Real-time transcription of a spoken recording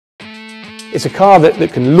It's a car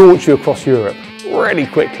that can launch you across Europe really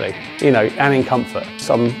quickly, you know, and in comfort.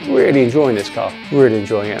 So I'm really enjoying this car, really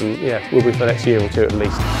enjoying it, and yeah, we'll be for the next year or two at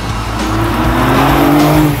least.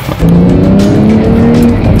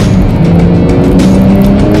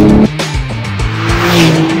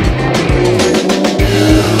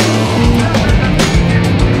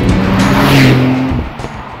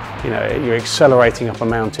 You're accelerating up a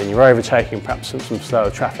mountain, you're overtaking perhaps some slower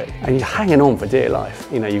traffic, and you're hanging on for dear life.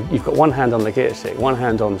 You know, you've got one hand on the gear stick, one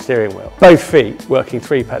hand on the steering wheel, both feet working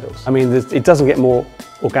 3 pedals. I mean, it doesn't get more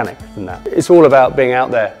organic than that. It's all about being out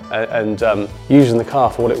there and using the car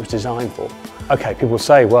for what it was designed for. Okay, people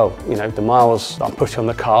say, well, you know, the miles I'm putting on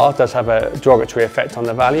the car does have a derogatory effect on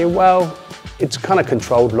the value. Well, it's kind of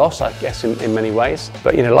controlled loss, I guess, in many ways.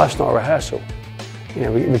 But, you know, life's not a rehearsal. You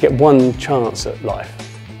know, we get one chance at life.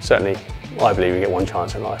 Certainly, I believe we get one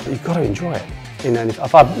chance in life. You've got to enjoy it. You know,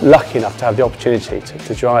 if I'm lucky enough to have the opportunity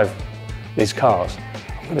to drive these cars,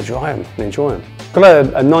 I'm going to drive them and enjoy them. I've got a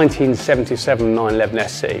 1977 911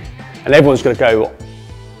 SC, and everyone's going to go,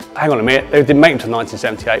 hang on a minute, they didn't make them to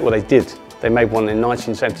 1978. Well, they did. They made one in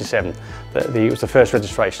 1977. It was the first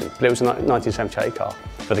registration, but it was a 1978 car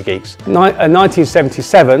for the geeks. A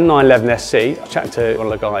 1977 911 SC, I chatted to one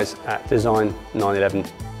of the guys at Design 911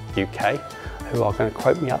 UK, who are going to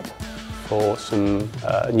quote me up for some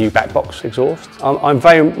new back box exhaust. I'm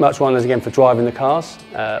very much one, as again, for driving the cars,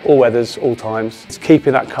 all weathers, all times. It's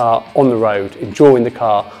keeping that car on the road, enjoying the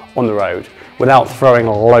car on the road, without throwing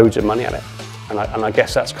loads of money at it. And I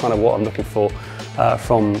guess that's kind of what I'm looking for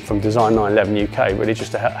from Design 911 UK, really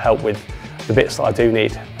just to help with the bits that I do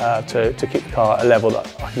need to keep the car at a level that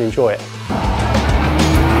I can enjoy it.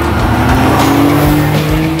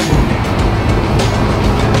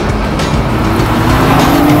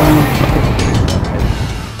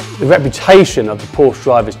 The reputation of the Porsche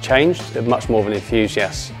driver's changed. They're much more of an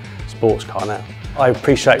enthusiast sports car now. I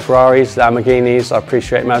appreciate Ferraris, Lamborghinis, I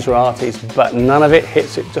appreciate Maseratis, but none of it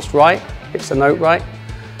hits it just right, hits the note right.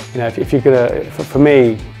 You know, if you're gonna, for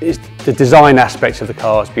me, it's the design aspects of the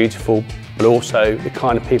car is beautiful, but also the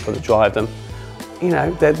kind of people that drive them. You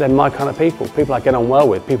know, they're my kind of people I get on well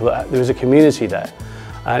with, there is a community there.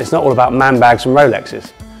 And it's not all about man bags and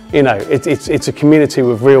Rolexes. You know, it's a community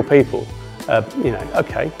with real people. You know,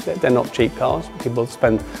 okay, they're not cheap cars. People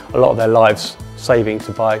spend a lot of their lives saving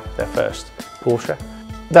to buy their first Porsche.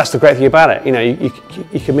 That's the great thing about it. You know, you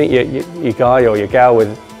can meet your guy or your gal with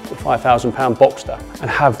a £5,000 Boxster and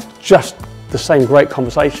have just the same great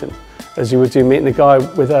conversation as you would do meeting a guy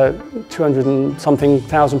with a 200 and something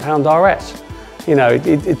 £1,000 RS. You know,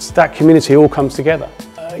 it's that community all comes together.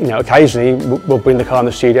 You know, occasionally we'll bring the car in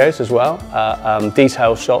the studios as well,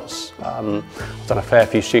 detail shots. I've done a fair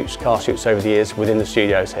few car shoots over the years within the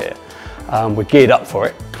studios here. We're geared up for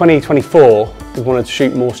it. 2024, we wanted to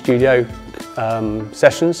shoot more studio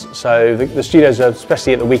sessions. So the studios are,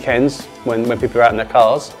 especially at the weekends when people are out in their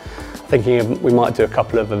cars, thinking we might do a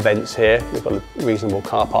couple of events here. We've got a reasonable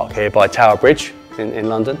car park here by Tower Bridge in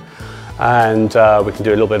London. And we can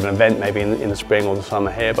do a little bit of an event maybe in the spring or the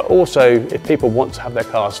summer here, but also if people want to have their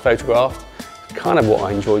cars photographed, it's kind of what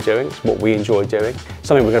I enjoy doing, it's what we enjoy doing,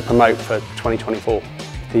 something we're going to promote for 2024.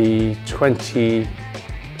 The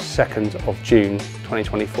 22nd of June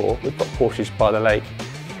 2024, we've got Porsches by the Lake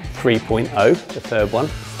 3.0, the third one.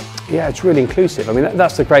 Yeah, it's really inclusive. I mean,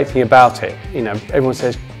 that's the great thing about it. You know, everyone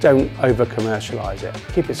says, don't over-commercialise it,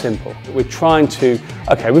 keep it simple. We're trying to,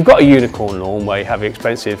 okay, we've got a unicorn lawn where you have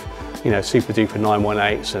expensive, you know, super duper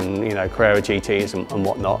 918s and, you know, Carrera GTs and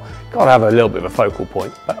whatnot. Got to have a little bit of a focal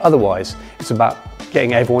point, but otherwise it's about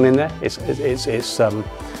getting everyone in there. It's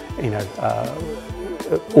you know,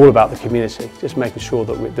 all about the community, just making sure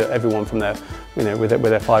that everyone from their, you know, with their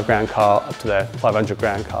 £5 car up to their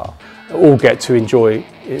 £500 car, all get to enjoy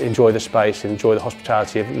the space, enjoy the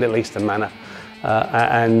hospitality of Little Eastern Manor.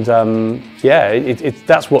 Yeah,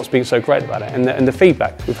 that's what's been so great about it, and the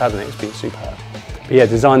feedback we've had on it has been superb. But yeah,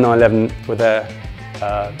 Design 911 were there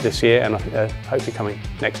this year, and I think they're hopefully coming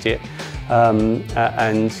next year.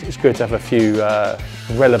 And it's good to have a few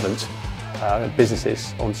relevant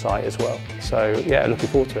businesses on site as well. So yeah, looking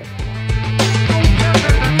forward to it.